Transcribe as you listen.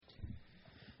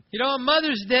You know, on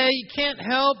Mother's Day, you can't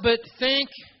help but think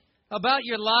about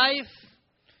your life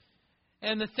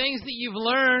and the things that you've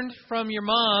learned from your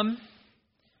mom,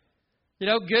 you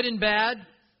know, good and bad.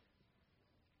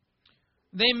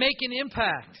 They make an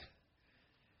impact.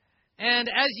 And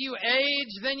as you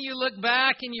age, then you look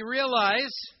back and you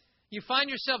realize, you find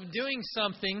yourself doing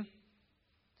something,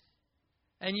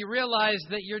 and you realize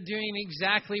that you're doing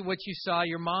exactly what you saw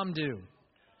your mom do.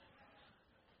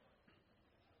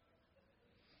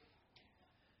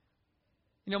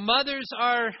 You know, mothers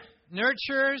are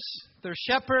nurturers, they're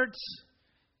shepherds,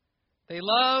 they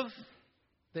love,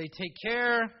 they take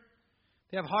care,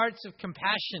 they have hearts of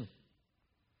compassion.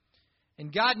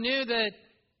 And God knew that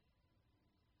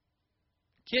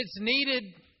kids needed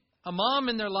a mom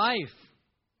in their life.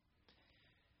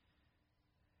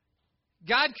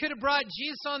 God could have brought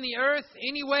Jesus on the earth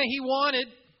any way He wanted.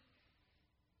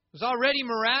 It was already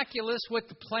miraculous what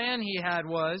the plan He had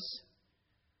was.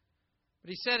 But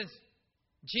He said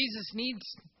Jesus needs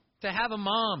to have a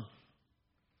mom.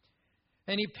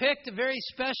 And He picked a very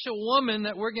special woman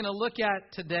that we're going to look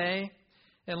at today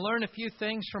and learn a few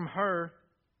things from her.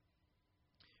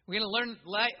 We're going to learn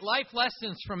life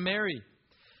lessons from Mary.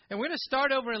 And we're going to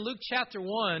start over in Luke chapter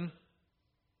 1.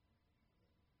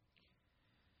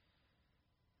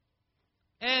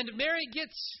 And Mary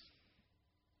gets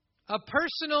a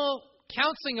personal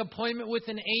counseling appointment with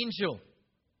an angel,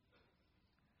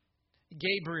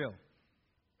 Gabriel.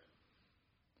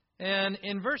 And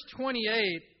in verse 28,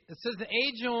 it says, the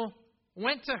angel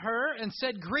went to her and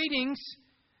said, "Greetings,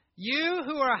 you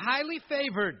who are highly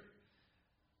favored.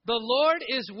 The Lord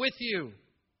is with you."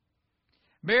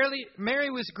 Mary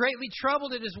was greatly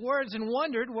troubled at his words and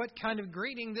wondered what kind of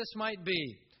greeting this might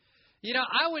be. You know,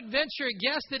 I would venture a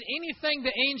guess that anything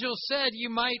the angel said, you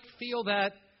might feel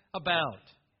that about.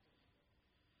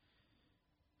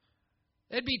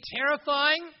 It'd be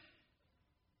terrifying.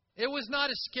 It was not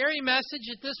a scary message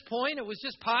at this point. It was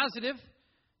just positive.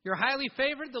 You're highly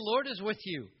favored. The Lord is with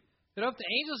you. You know, if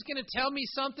the angel's going to tell me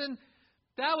something,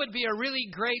 that would be a really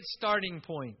great starting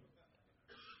point.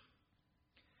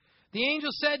 The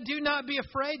angel said, "Do not be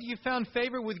afraid. You found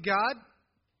favor with God.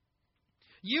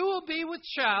 You will be with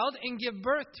child and give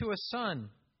birth to a son.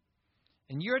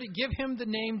 And you are to give him the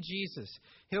name Jesus.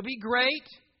 He'll be great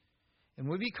and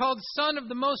will be called Son of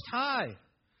the Most High.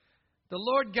 The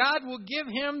Lord God will give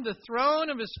him the throne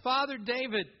of his father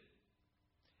David.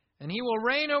 And he will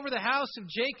reign over the house of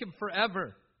Jacob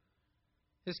forever.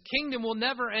 His kingdom will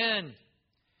never end."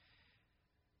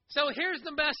 So here's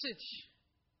the message.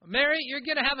 Mary, you're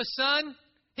going to have a son.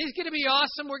 He's going to be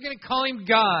awesome. We're going to call him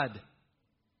God.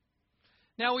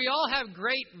 Now, we all have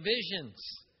great visions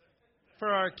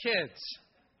for our kids.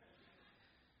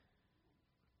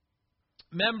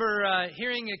 Remember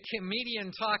hearing a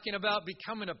comedian talking about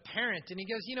becoming a parent. And he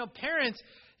goes, you know, parents,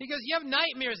 he goes, you have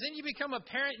nightmares. Then you become a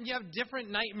parent and you have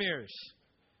different nightmares.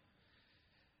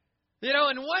 You know,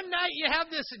 and one night you have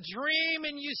this dream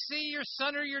and you see your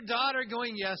son or your daughter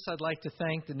going, "Yes, I'd like to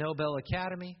thank the Nobel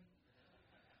Academy."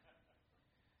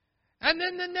 And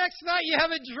then the next night you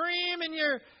have a dream and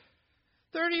your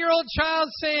 30-year-old child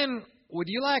saying, "Would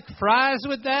you like fries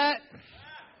with that?"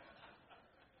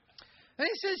 And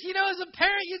he says, you know, as a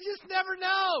parent, you just never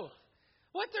know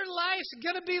what their life's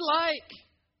going to be like.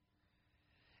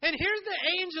 And here's the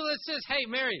angel that says, "Hey,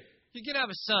 Mary, you're going to have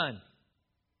a son.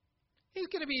 He's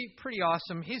going to be pretty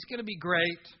awesome. He's going to be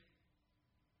great.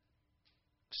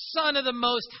 Son of the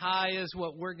Most High is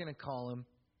what we're going to call him."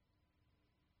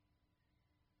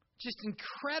 Just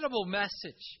incredible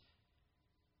message.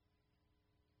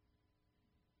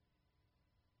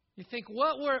 You think,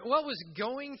 what was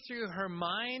going through her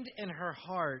mind and her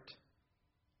heart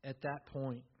at that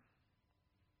point?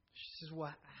 She says,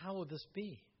 "Well, how will this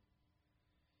be?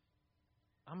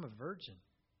 I'm a virgin."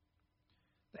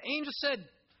 The angel said,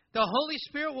 "The Holy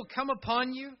Spirit will come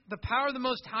upon you. The power of the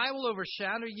Most High will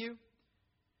overshadow you.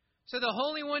 So the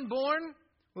Holy One born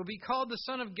will be called the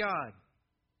Son of God.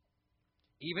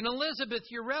 Even Elizabeth,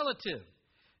 your relative,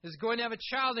 is going to have a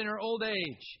child in her old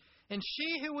age. And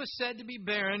she who was said to be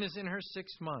barren is in her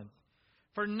 6th month.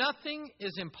 For nothing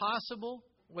is impossible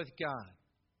with God."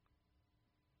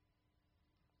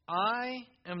 "I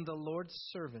am the Lord's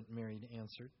servant," Mary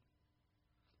answered.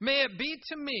 "May it be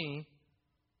to me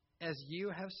as you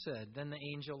have said." Then the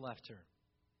angel left her.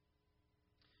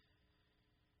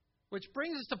 Which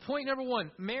brings us to point number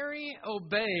 1. Mary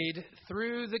obeyed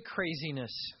through the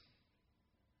craziness.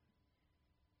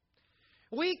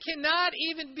 We cannot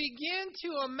even begin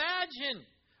to imagine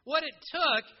what it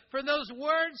took for those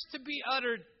words to be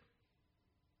uttered.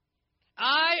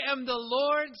 "I am the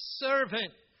Lord's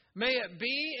servant. May it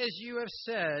be as you have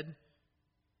said."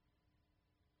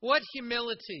 What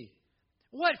humility.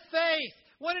 What faith.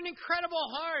 What an incredible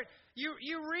heart.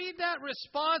 You read that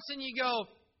response and you go,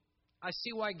 I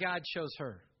see why God chose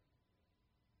her.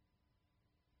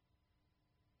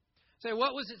 Say,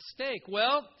 what was at stake?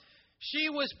 Well, she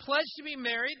was pledged to be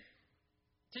married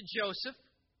to Joseph.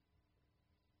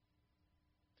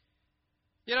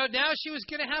 Now she was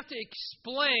going to have to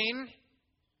explain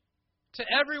to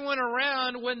everyone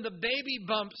around when the baby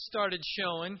bump started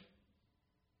showing.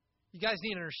 You guys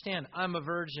need to understand, I'm a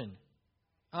virgin.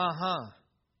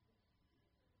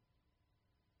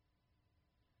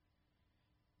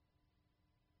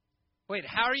 Wait,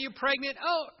 how are you pregnant?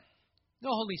 Oh, no,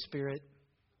 Holy Spirit.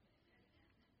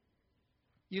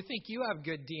 You think you have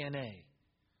good DNA.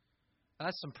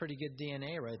 That's some pretty good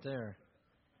DNA right there.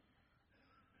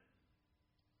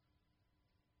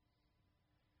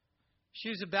 She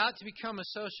was about to become a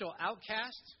social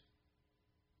outcast.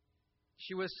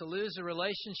 She was to lose a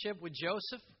relationship with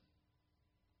Joseph.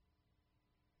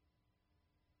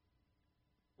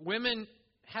 Women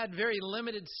had very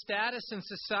limited status in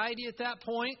society at that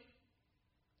point.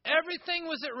 Everything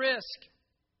was at risk.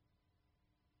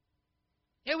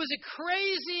 It was a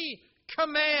crazy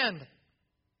command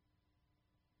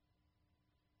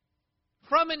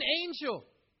from an angel.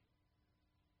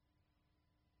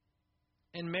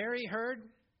 And Mary heard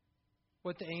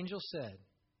what the angel said.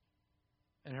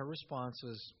 And her response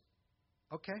was,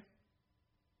 okay.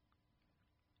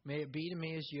 May it be to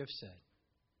me as you have said.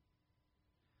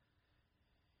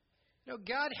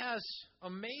 God has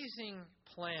amazing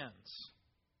plans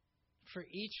for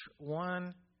each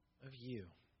one of you.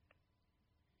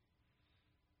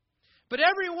 But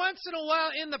every once in a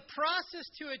while, in the process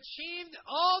to achieve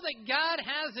all that God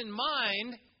has in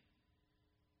mind,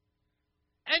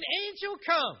 an angel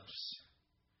comes.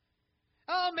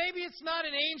 Oh, maybe it's not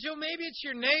an angel. Maybe it's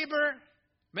your neighbor.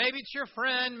 Maybe it's your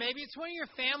friend. Maybe it's one of your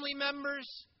family members.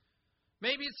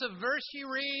 Maybe it's a verse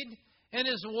you read in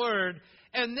His Word.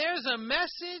 And there's a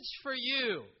message for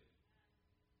you.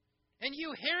 And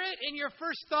you hear it and your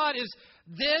first thought is,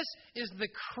 this is the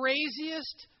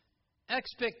craziest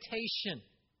expectation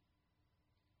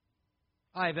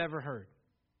I've ever heard.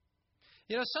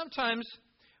 Sometimes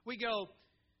we go,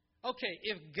 okay,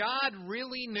 if God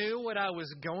really knew what I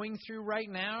was going through right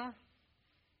now,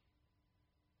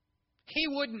 He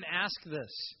wouldn't ask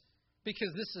this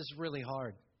because this is really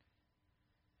hard.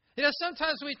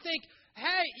 Sometimes we think,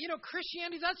 hey,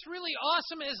 Christianity, that's really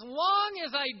awesome as long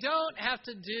as I don't have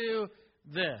to do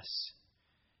this.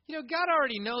 God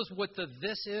already knows what the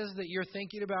this is that you're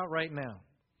thinking about right now.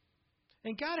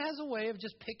 And God has a way of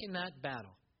just picking that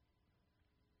battle.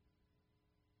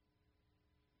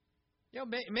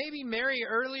 Maybe Mary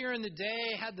earlier in the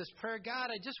day had this prayer, God,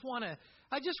 I just want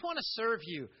to serve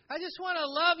you. I just want to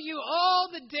love you all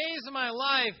the days of my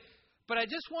life. But I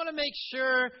just want to make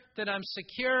sure that I'm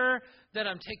secure, that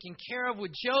I'm taken care of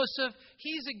with Joseph.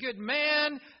 He's a good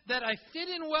man, that I fit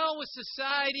in well with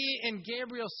society. And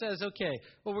Gabriel says, okay,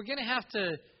 well, we're going to have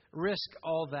to risk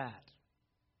all that.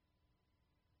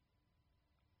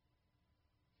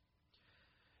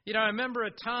 I remember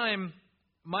a time,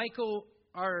 Michael,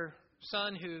 our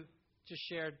son who just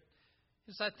shared,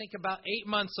 is I think about 8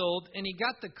 months old, and he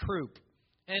got the croup.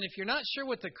 And if you're not sure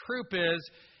what the croup is,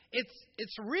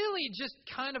 it's really just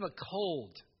kind of a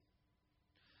cold.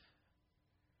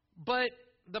 But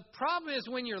the problem is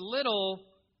when you're little,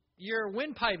 your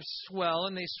windpipes swell,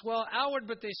 and they swell outward,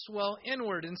 but they swell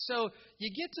inward. And so you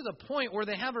get to the point where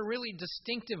they have a really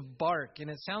distinctive bark, and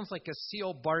it sounds like a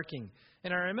seal barking.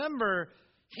 And I remember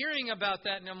hearing about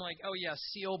that, and I'm like, oh yeah,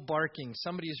 seal barking.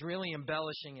 Somebody's really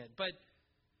embellishing it. But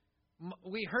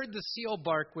we heard the seal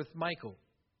bark with Michael.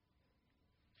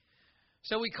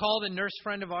 So we called a nurse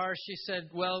friend of ours. She said,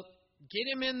 well,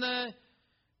 get him in the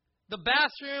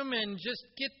bathroom and just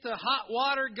get the hot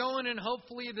water going, and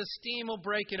hopefully the steam will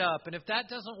break it up. And if that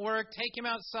doesn't work, take him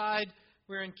outside.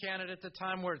 We were in Canada at the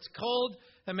time where it's cold,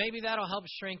 and maybe that'll help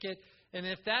shrink it. And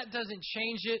if that doesn't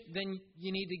change it, then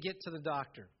you need to get to the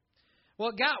doctor. Well,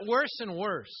 it got worse and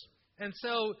worse. And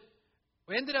so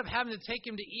we ended up having to take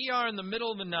him to ER in the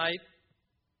middle of the night.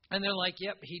 And they're like,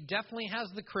 yep, he definitely has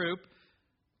the croup.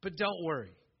 But don't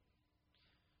worry.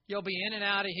 You'll be in and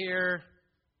out of here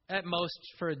at most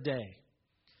for a day.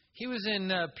 He was in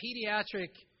pediatric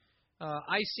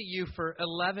ICU for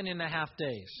 11 and a half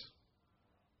days.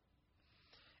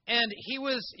 And he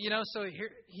was, so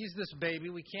here he's this baby.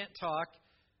 We can't talk.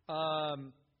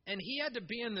 And he had to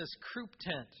be in this croup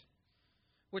tent,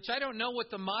 which I don't know what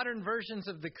the modern versions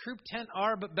of the croup tent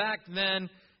are, but back then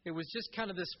it was just kind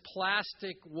of this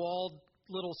plastic walled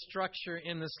little structure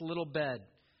in this little bed.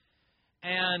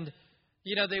 And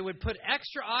They would put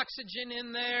extra oxygen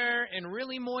in there and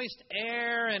really moist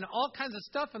air and all kinds of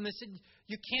stuff. And they said,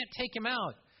 you can't take him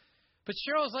out. But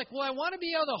Cheryl was like, well, I want to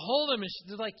be able to hold him. And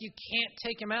she's like, you can't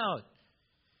take him out.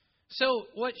 So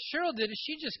what Cheryl did is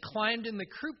she just climbed in the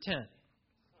croup tent.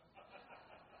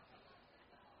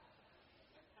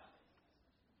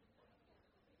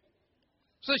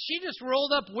 So she just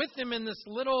rolled up with him in this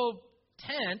little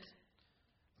tent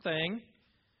thing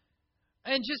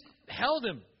and just held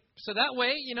him. So that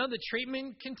way, the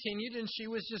treatment continued and she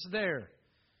was just there.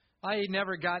 I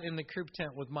never got in the croup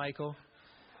tent with Michael.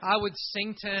 I would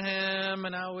sing to him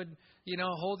and I would,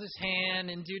 hold his hand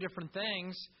and do different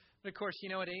things. But of course,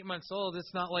 at 8 months old,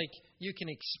 it's not like you can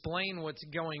explain what's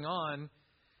going on.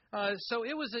 So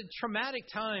it was a traumatic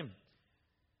time.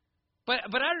 But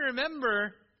I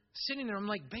remember sitting there. I'm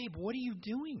like, babe, what are you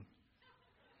doing?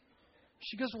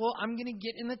 She goes, well, I'm going to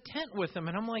get in the tent with him.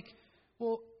 And I'm like,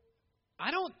 well,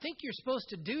 I don't think you're supposed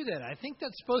to do that. I think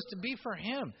that's supposed to be for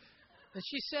him. And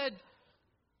she said,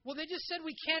 well, they just said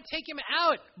we can't take him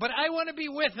out, but I want to be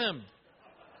with him.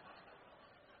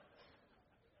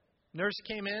 Nurse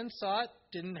came in, saw it,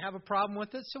 didn't have a problem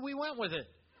with it, so we went with it.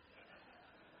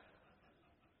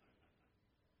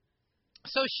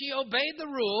 So she obeyed the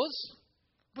rules,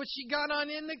 but she got on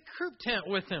in the croup tent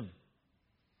with him.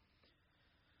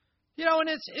 And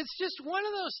it's just one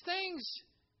of those things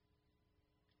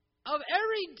of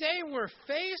every day we're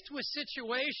faced with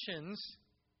situations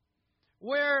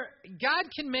where God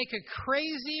can make a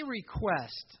crazy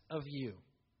request of you.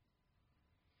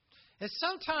 And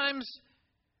sometimes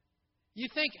you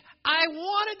think, I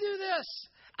want to do this.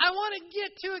 I want to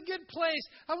get to a good place.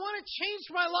 I want to change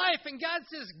my life. And God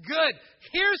says, good.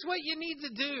 Here's what you need to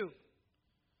do.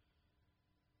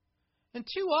 And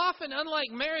too often, unlike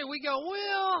Mary, we go,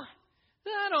 well,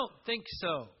 I don't think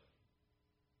so.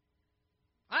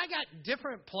 I got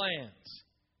different plans.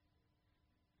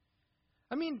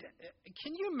 I mean,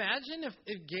 can you imagine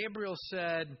if Gabriel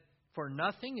said, for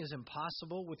nothing is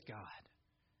impossible with God?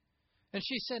 And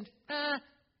she said,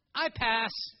 I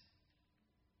pass.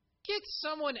 Get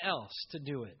someone else to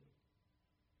do it.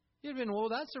 You'd have been, well,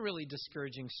 that's a really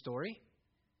discouraging story.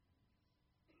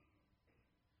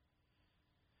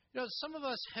 Some of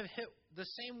us have hit the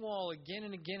same wall again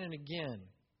and again and again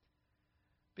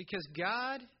because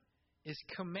God is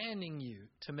commanding you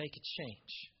to make a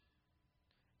change.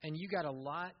 And you got a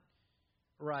lot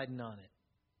riding on it.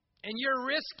 And you're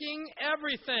risking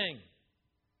everything.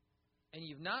 And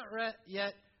you've not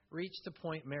yet reached the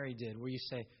point Mary did where you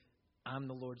say, I'm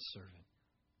the Lord's servant.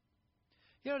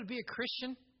 To be a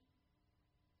Christian,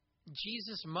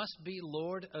 Jesus must be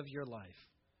Lord of your life.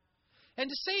 And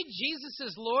to say Jesus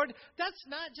is Lord, that's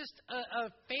not just a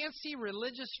fancy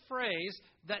religious phrase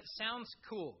that sounds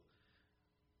cool.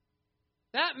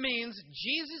 That means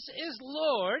Jesus is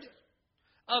Lord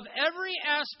of every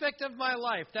aspect of my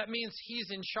life. That means He's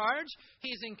in charge.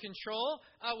 He's in control.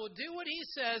 I will do what He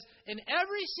says in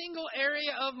every single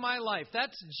area of my life.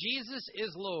 That's Jesus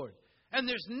is Lord. And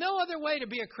there's no other way to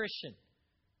be a Christian.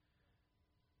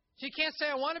 So you can't say,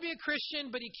 I want to be a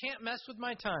Christian, but He can't mess with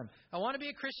my time. I want to be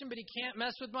a Christian, but He can't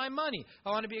mess with my money.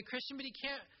 I want to be a Christian, but He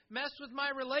can't mess with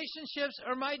my relationships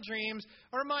or my dreams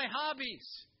or my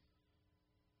hobbies.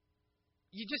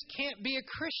 You just can't be a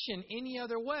Christian any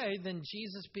other way than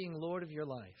Jesus being Lord of your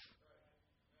life.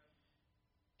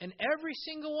 And every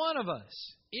single one of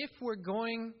us, if we're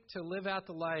going to live out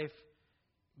the life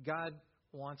God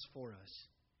wants for us,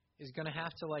 is going to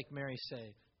have to, like Mary,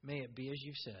 say, may it be as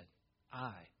you said,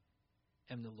 I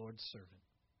am the Lord's servant.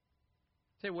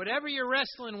 Say, whatever you're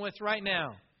wrestling with right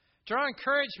now, draw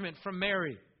encouragement from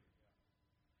Mary.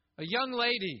 A young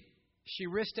lady, she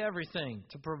risked everything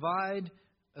to provide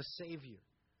a Savior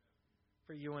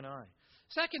for you and I.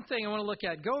 Second thing I want to look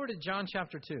at, go over to John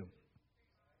chapter 2.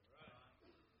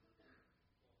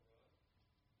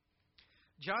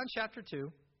 John chapter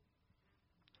 2,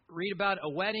 read about a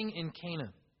wedding in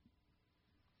Cana.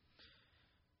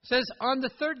 It says, on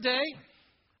the third day,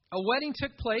 a wedding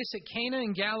took place at Cana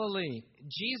in Galilee.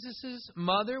 Jesus'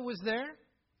 mother was there,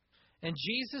 and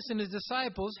Jesus and His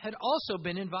disciples had also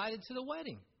been invited to the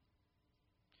wedding.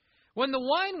 When the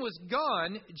wine was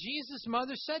gone, Jesus'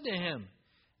 mother said to Him,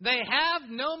 they have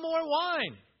no more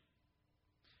wine.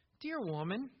 Dear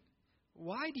woman,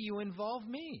 why do you involve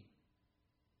me?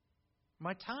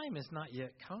 My time has not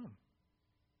yet come.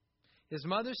 His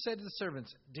mother said to the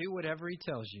servants, do whatever He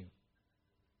tells you.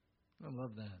 I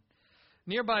love that.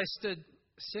 Nearby stood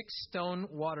 6 stone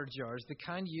water jars, the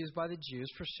kind used by the Jews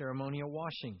for ceremonial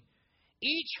washing,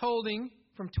 each holding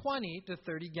from 20 to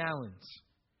 30 gallons.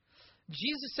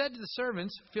 Jesus said to the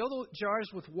servants, fill the jars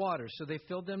with water, so they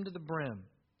filled them to the brim.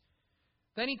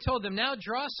 Then he told them, now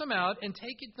draw some out and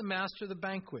take it to the master of the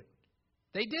banquet.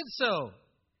 They did so.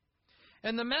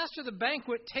 And the master of the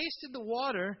banquet tasted the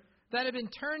water that had been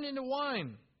turned into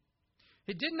wine.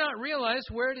 He did not realize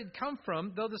where it had come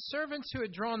from, though the servants who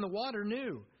had drawn the water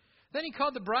knew. Then he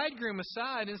called the bridegroom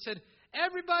aside and said,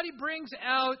 everybody brings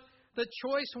out the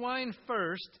choice wine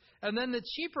first, and then the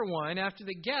cheaper wine after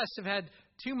the guests have had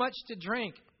too much to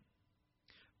drink.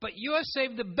 But you have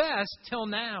saved the best till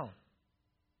now.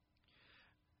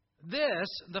 This,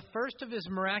 the first of his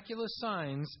miraculous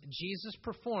signs, Jesus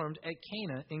performed at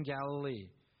Cana in Galilee.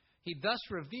 He thus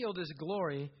revealed his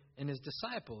glory, and his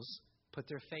disciples put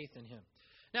their faith in him.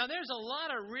 Now, there's a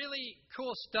lot of really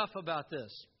cool stuff about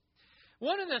this.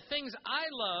 One of the things I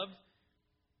love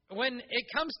when it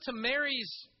comes to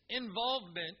Mary's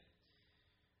involvement,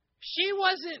 she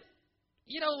wasn't,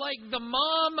 like the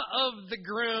mom of the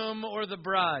groom or the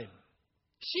bride.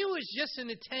 She was just an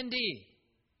attendee.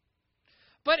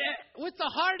 But with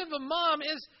the heart of a mom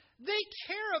is they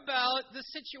care about the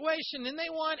situation and they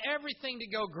want everything to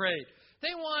go great.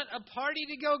 They want a party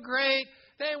to go great.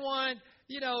 They want,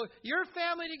 your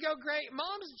family to go great.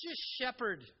 Mom's just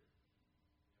shepherd.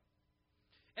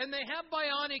 And they have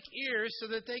bionic ears so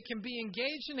that they can be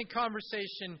engaged in a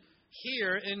conversation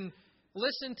here and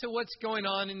listen to what's going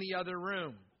on in the other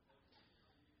room.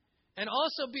 And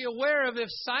also be aware of if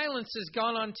silence has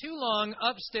gone on too long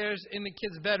upstairs in the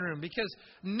kids' bedroom. Because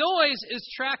noise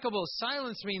is trackable.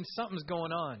 Silence means something's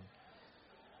going on.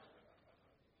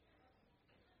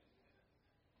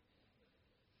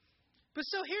 But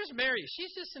so here's Mary.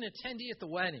 She's just an attendee at the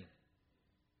wedding.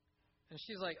 And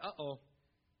she's like, uh-oh.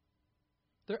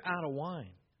 They're out of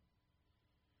wine.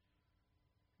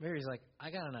 Mary's like,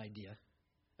 I got an idea.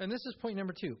 And this is point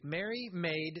number 2. Mary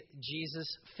made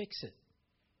Jesus fix it.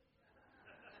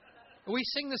 We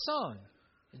sing the song.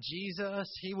 Jesus,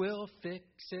 he will fix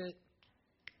it.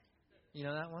 You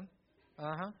know that one?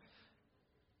 Uh-huh.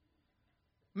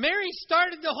 Mary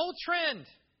started the whole trend.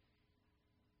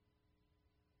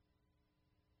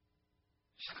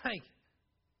 She's like,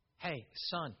 hey,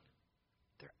 son,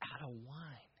 they're out of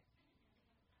wine.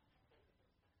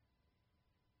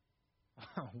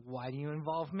 Why do you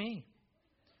involve me?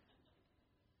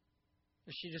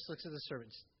 She just looks at the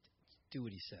servants. Do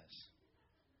what he says.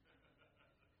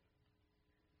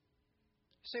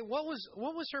 Say, what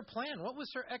was her plan? What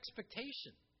was her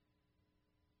expectation?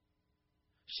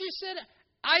 She said,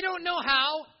 I don't know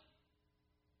how.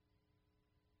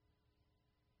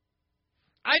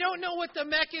 I don't know what the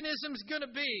mechanism's going to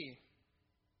be.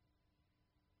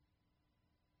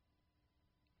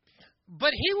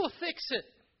 But he will fix it.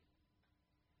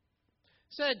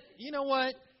 Said, you know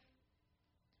what?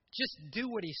 Just do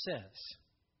what he says.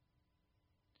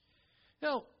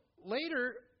 Now,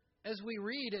 later, as we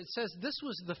read, it says this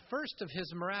was the first of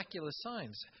his miraculous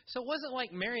signs. So it wasn't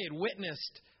like Mary had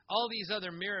witnessed all these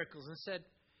other miracles and said,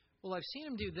 well, I've seen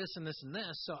him do this and this and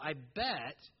this, so I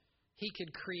bet he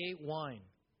could create wine.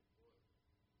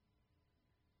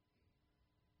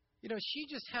 She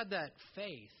just had that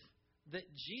faith that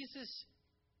Jesus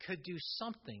could do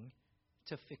something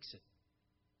to fix it.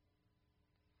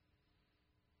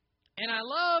 And I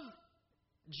love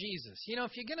Jesus.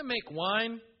 If you're going to make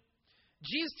wine,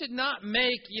 Jesus did not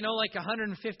make, like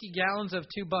 150 gallons of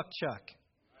 $2 chuck.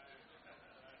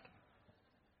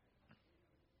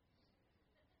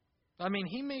 I mean,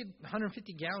 he made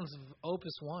 150 gallons of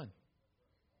Opus One.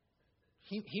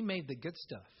 He made the good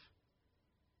stuff.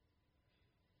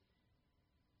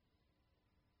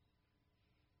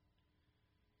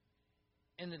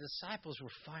 And the disciples were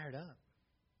fired up.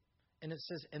 And it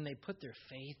says, and they put their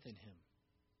faith in him.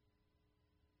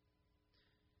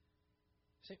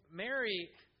 See, Mary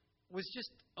was just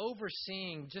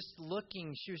overseeing, just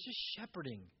looking. She was just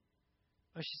shepherding.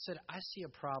 But she said, I see a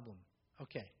problem.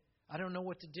 Okay, I don't know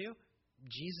what to do.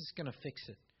 Jesus is going to fix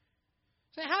it.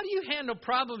 So how do you handle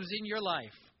problems in your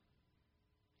life?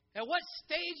 At what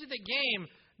stage of the game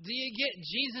do you get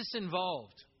Jesus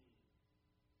involved?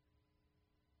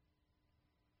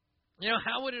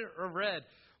 How would it have read?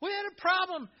 We had a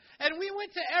problem, and we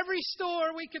went to every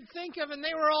store we could think of, and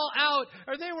they were all out,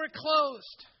 or they were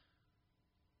closed.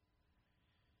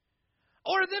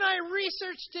 Or then I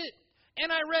researched it,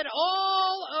 and I read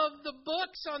all of the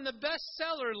books on the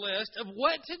bestseller list of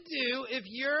what to do if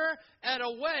you're at a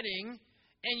wedding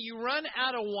and you run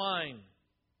out of wine.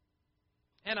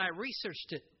 And I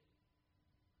researched it.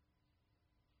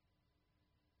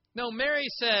 No, Mary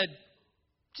said,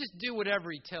 just do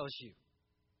whatever he tells you.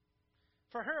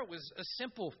 For her, it was a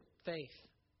simple faith.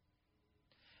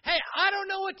 Hey, I don't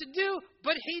know what to do,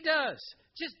 but he does.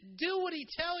 Just do what he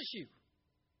tells you.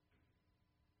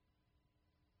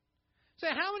 So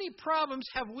how many problems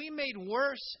have we made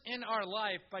worse in our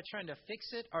life by trying to fix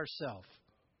it ourselves?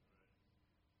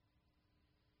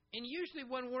 And usually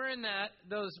when we're in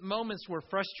those moments we're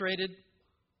frustrated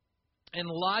and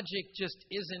logic just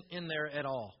isn't in there at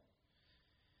all.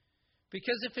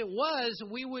 Because if it was,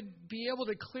 we would be able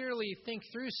to clearly think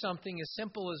through something as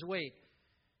simple as, wait,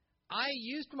 I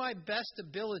used my best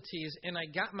abilities and I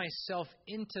got myself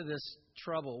into this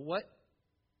trouble. What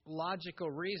logical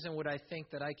reason would I think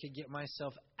that I could get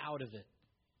myself out of it?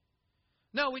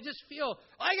 No, we just feel,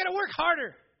 I got to work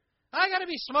harder. I got to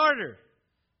be smarter.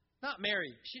 Not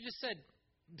Mary. She just said,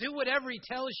 do whatever he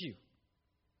tells you.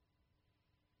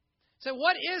 So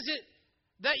what is it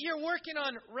that you're working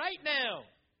on right now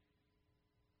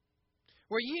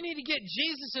where you need to get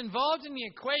Jesus involved in the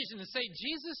equation and say,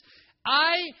 Jesus,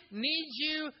 I need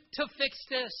you to fix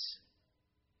this.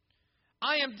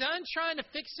 I am done trying to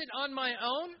fix it on my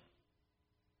own.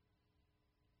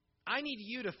 I need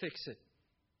you to fix it.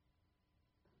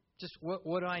 Just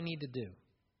what do I need to do?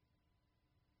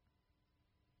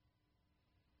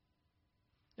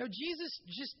 No, Jesus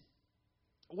just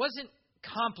wasn't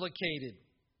complicated.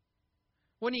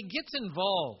 When he gets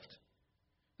involved,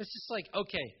 it's just like,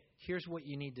 okay, here's what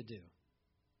you need to do.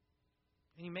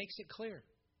 And he makes it clear.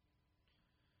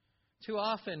 Too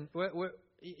often,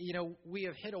 we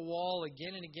have hit a wall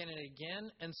again and again and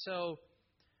again. And so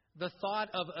the thought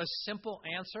of a simple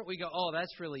answer, we go, oh,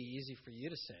 that's really easy for you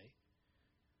to say.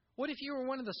 What if you were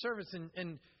one of the servants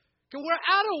and go, we're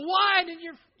out of wine and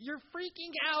you're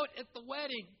freaking out at the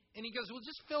wedding? And he goes, well,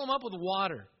 just fill them up with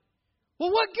water.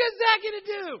 Well, what good's that going to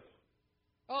do?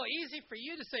 Oh, easy for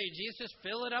you to say, Jesus, just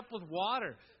fill it up with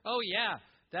water. Oh, yeah,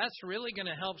 that's really going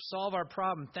to help solve our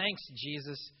problem. Thanks,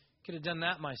 Jesus. Could have done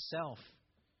that myself.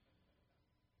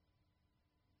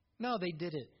 No, they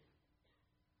did it.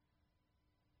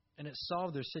 And it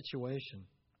solved their situation.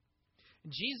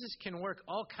 Jesus can work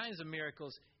all kinds of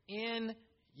miracles in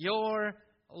your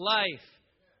life.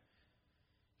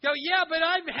 Go, yeah, but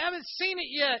I haven't seen it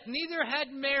yet. Neither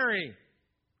had Mary.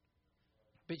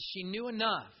 But she knew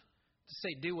enough to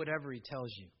say, do whatever he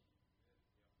tells you.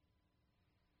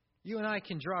 You and I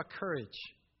can draw courage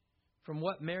from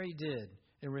what Mary did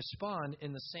and respond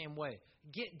in the same way.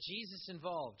 Get Jesus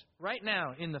involved right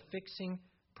now in the fixing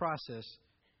process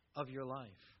of your life.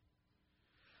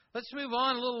 Let's move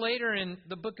on a little later in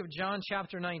the book of John,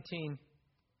 chapter 19.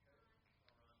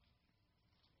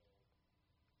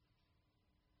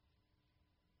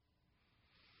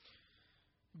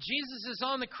 Jesus is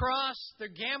on the cross. They're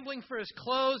gambling for his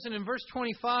clothes. And in verse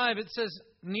 25, it says,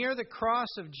 near the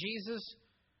cross of Jesus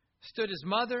stood his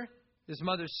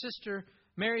mother's sister,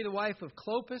 Mary, the wife of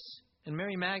Clopas, and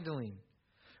Mary Magdalene.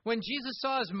 When Jesus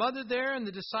saw his mother there and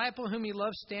the disciple whom he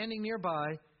loved standing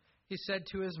nearby, he said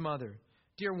to his mother,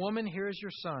 dear woman, here is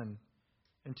your son.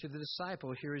 And to the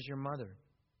disciple, here is your mother.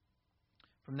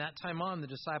 From that time on, the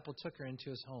disciple took her into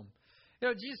his home.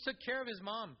 Jesus took care of his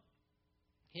mom.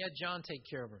 He had John take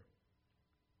care of her.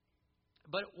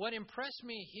 But what impressed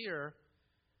me here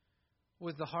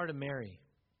was the heart of Mary.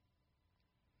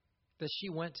 That she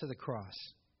went to the cross.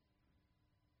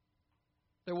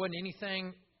 There wasn't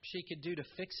anything she could do to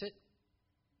fix it.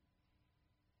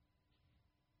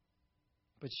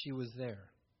 But she was there.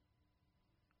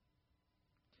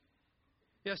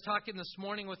 I was talking this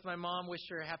morning with my mom, wished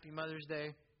her a happy Mother's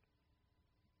Day.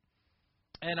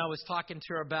 And I was talking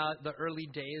to her about the early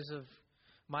days of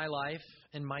my life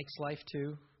and Mike's life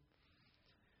too.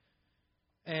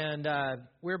 And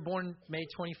we were born May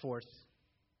 24th.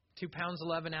 2 pounds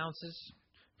 11 ounces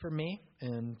for me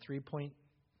and 3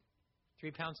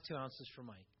 pounds 2 ounces for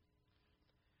Mike.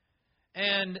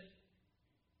 And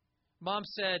Mom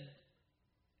said,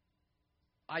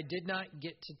 I did not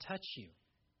get to touch you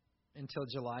until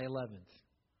July 11th.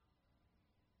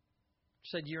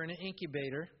 She said, you're in an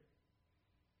incubator.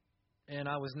 And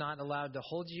I was not allowed to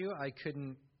hold you. I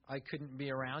couldn't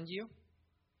be around you.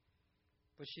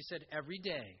 But she said every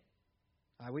day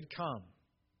I would come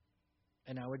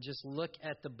and I would just look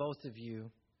at the both of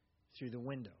you through the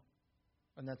window.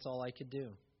 And that's all I could do.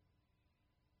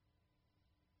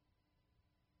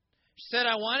 She said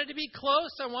I wanted to be close.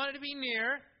 I wanted to be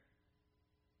near.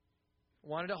 I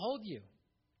wanted to hold you.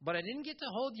 But I didn't get to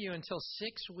hold you until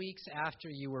 6 weeks after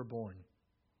you were born.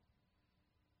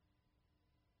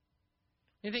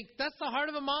 You think, that's the heart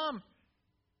of a mom.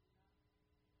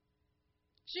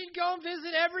 She'd go and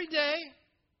visit every day.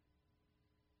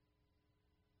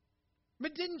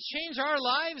 But didn't change our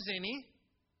lives any.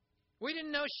 We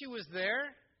didn't know she was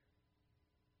there.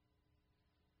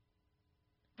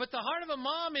 But the heart of a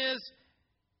mom is,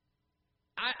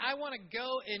 I want to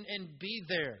go and be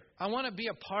there. I want to be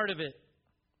a part of it.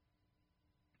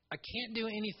 I can't do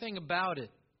anything about it.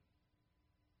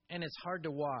 And it's hard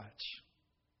to watch.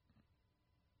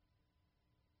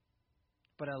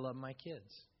 But I love my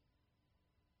kids.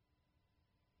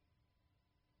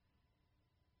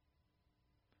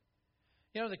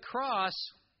 You know, the cross,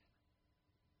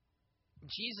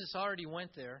 Jesus already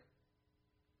went there.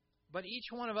 But each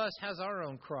one of us has our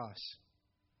own cross.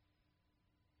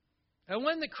 And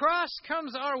when the cross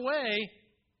comes our way,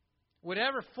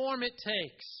 whatever form it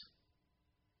takes,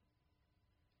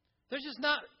 there's just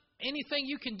not anything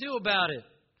you can do about it.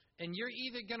 And you're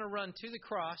either going to run to the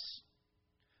cross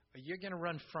or you're going to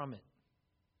run from it.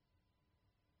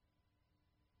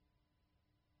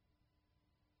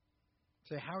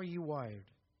 So how are you wired?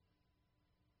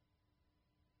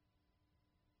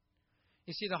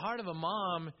 You see, the heart of a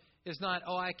mom is not,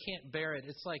 oh, I can't bear it.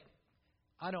 It's like,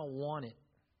 I don't want it.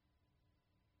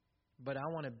 But I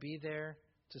want to be there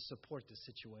to support the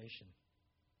situation.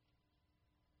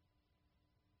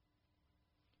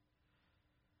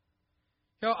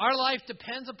 You know, our life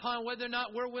depends upon whether or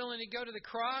not we're willing to go to the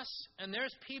cross. And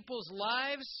there's people's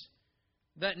lives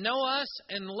that know us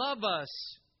and love us,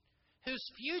 whose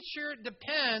future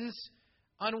depends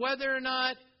on whether or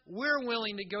not we're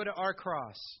willing to go to our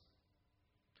cross.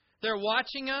 They're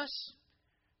watching us.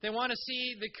 They want to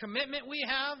see the commitment we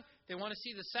have. They want to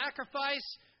see the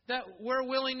sacrifice that we're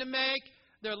willing to make.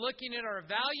 They're looking at our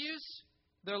values.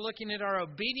 They're looking at our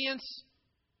obedience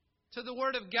to the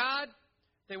Word of God.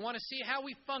 They want to see how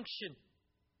we function.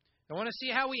 They want to see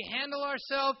how we handle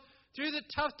ourselves through the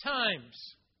tough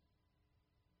times.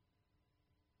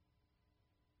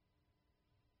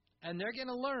 And they're going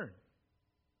to learn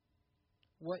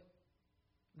what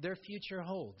their future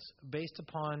holds based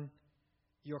upon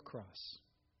your cross.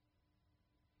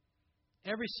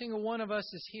 Every single one of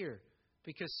us is here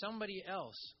because somebody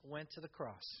else went to the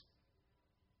cross.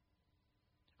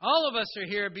 All of us are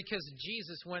here because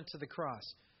Jesus went to the cross.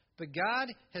 But God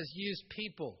has used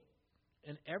people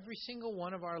in every single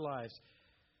one of our lives.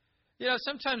 You know,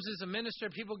 sometimes as a minister,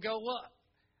 people go, well,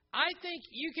 I think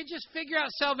you can just figure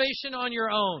out salvation on your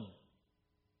own.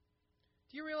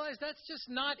 Do you realize that's just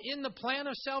not in the plan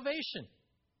of salvation?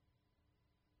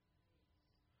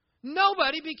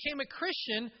 Nobody became a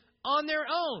Christian on their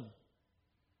own.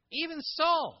 Even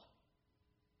Saul.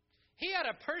 He had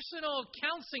a personal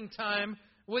counseling time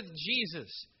with Jesus.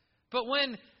 But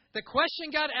when the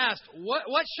question got asked,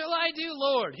 what shall I do,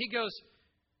 Lord? He goes,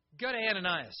 go to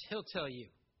Ananias. He'll tell you.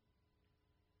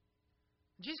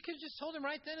 Jesus could have just told him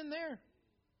right then and there.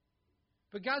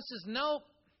 But God says, no,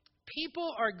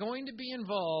 people are going to be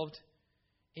involved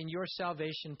in your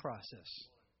salvation process.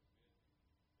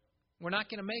 We're not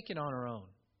going to make it on our own.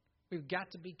 We've got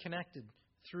to be connected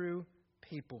through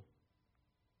people.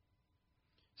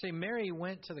 Say, Mary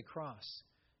went to the cross.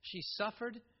 She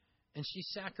suffered and she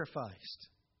sacrificed.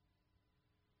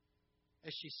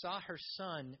 As she saw her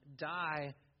son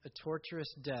die a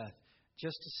torturous death,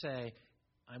 just to say,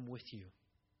 I'm with you.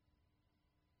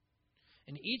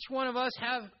 And each one of us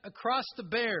have a cross to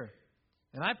bear.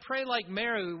 And I pray like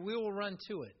Mary, we will run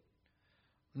to it,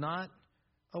 not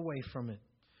away from it.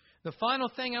 The final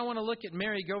thing I want to look at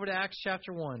Mary, go over to Acts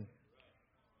chapter 1.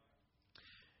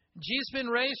 Jesus has been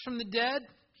raised from the dead.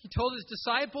 He told his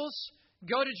disciples,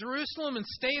 go to Jerusalem and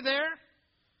stay there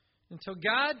until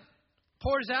God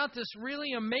pours out this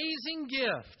really amazing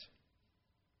gift.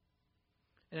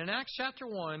 And in Acts chapter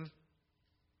 1,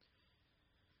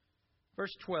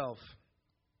 verse 12,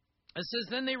 it says,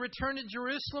 then they returned to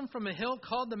Jerusalem from a hill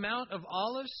called the Mount of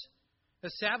Olives, a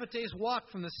Sabbath day's walk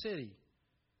from the city.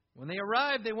 When they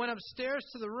arrived, they went upstairs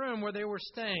to the room where they were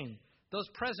staying. Those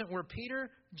present were Peter,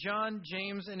 John,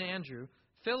 James, and Andrew,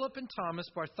 Philip and Thomas,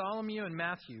 Bartholomew and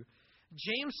Matthew,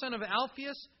 James, son of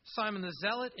Alphaeus, Simon the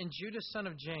Zealot, and Judas, son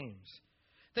of James.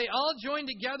 They all joined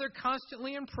together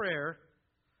constantly in prayer,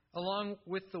 along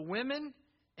with the women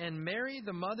and Mary,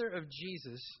 the mother of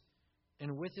Jesus,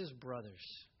 and with his brothers.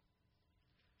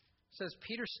 It says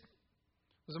Peter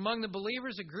was among the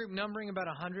believers, a group numbering about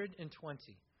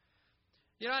 120.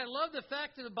 You know, I love the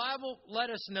fact that the Bible let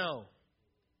us know.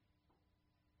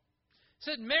 It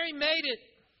said Mary made it,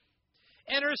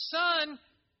 and her son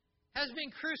has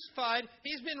been crucified.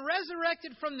 He's been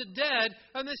resurrected from the dead.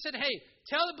 And they said, hey,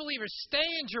 tell the believers, stay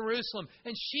in Jerusalem.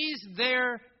 And she's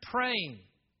there praying.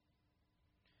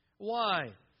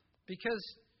 Why?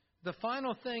 Because the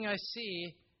final thing I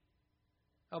see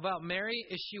about Mary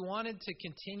is she wanted to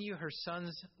continue her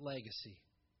son's legacy.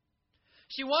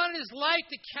 She wanted his life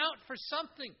to count for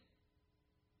something.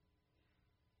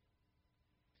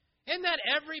 Isn't that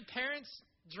every parent's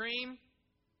dream?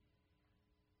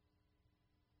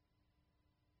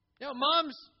 You know,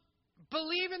 moms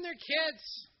believe in their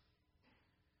kids.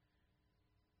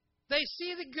 They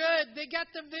see the good. They got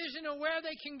the vision of where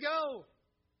they can go.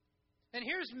 And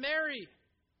here's Mary.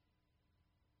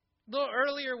 A little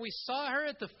earlier, we saw her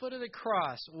at the foot of the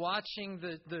cross watching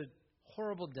the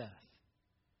horrible death.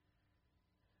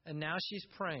 And now she's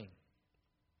praying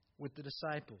with the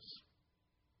disciples.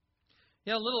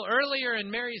 You know, a little earlier in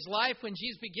Mary's life when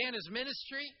Jesus began his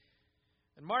ministry,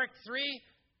 in Mark 3,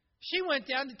 she went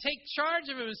down to take charge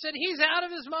of him and said, he's out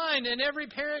of his mind. And every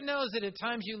parent knows that at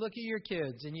times you look at your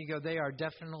kids and you go, they are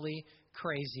definitely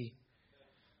crazy.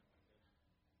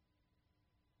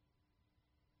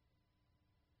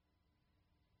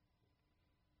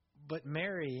 But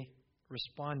Mary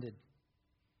responded.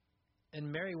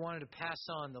 And Mary wanted to pass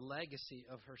on the legacy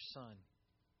of her son.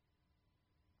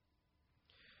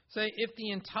 So if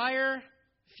the entire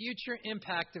future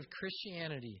impact of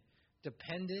Christianity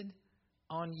depended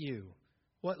on you,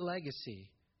 what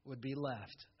legacy would be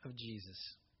left of Jesus?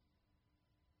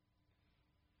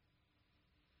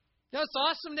 You know, it's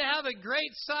awesome to have a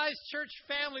great-sized church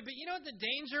family, but you know what the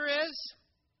danger is?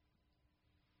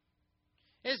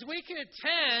 Is we can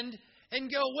attend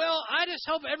and go, well, I just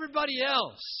hope everybody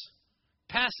else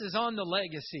passes on the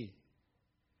legacy.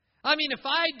 I mean, if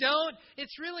I don't,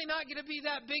 it's really not going to be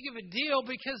that big of a deal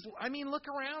because, I mean, look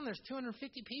around. There's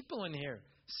 250 people in here.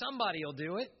 Somebody will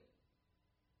do it.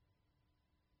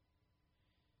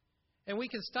 And we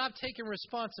can stop taking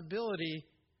responsibility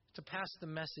to pass the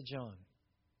message on.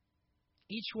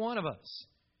 Each one of us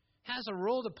has a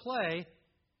role to play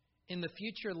in the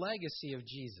future legacy of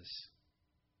Jesus.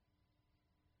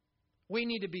 We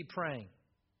need to be praying.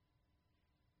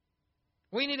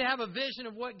 We need to have a vision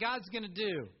of what God's going to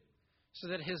do so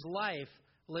that His life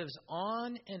lives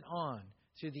on and on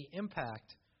through the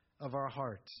impact of our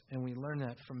hearts. And we learn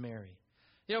that from Mary.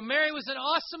 You know, Mary was an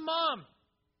awesome mom.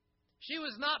 She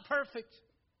was not perfect,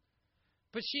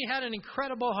 but she had an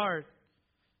incredible heart.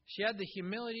 She had the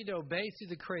humility to obey through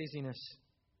the craziness.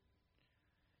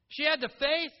 She had the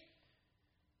faith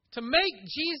to make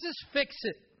Jesus fix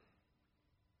it.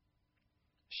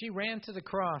 She ran to the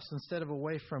cross instead of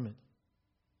away from it.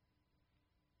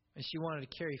 And she wanted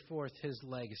to carry forth His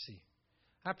legacy.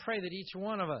 I pray that each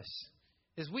one of us,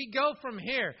 as we go from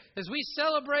here, as we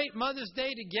celebrate Mother's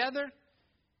Day together,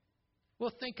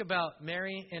 we'll think about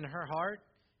Mary and her heart,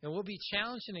 and we'll be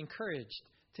challenged and encouraged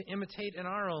to imitate in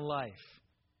our own life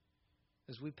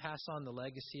as we pass on the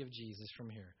legacy of Jesus from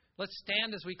here. Let's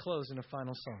stand as we close in a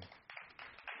final song.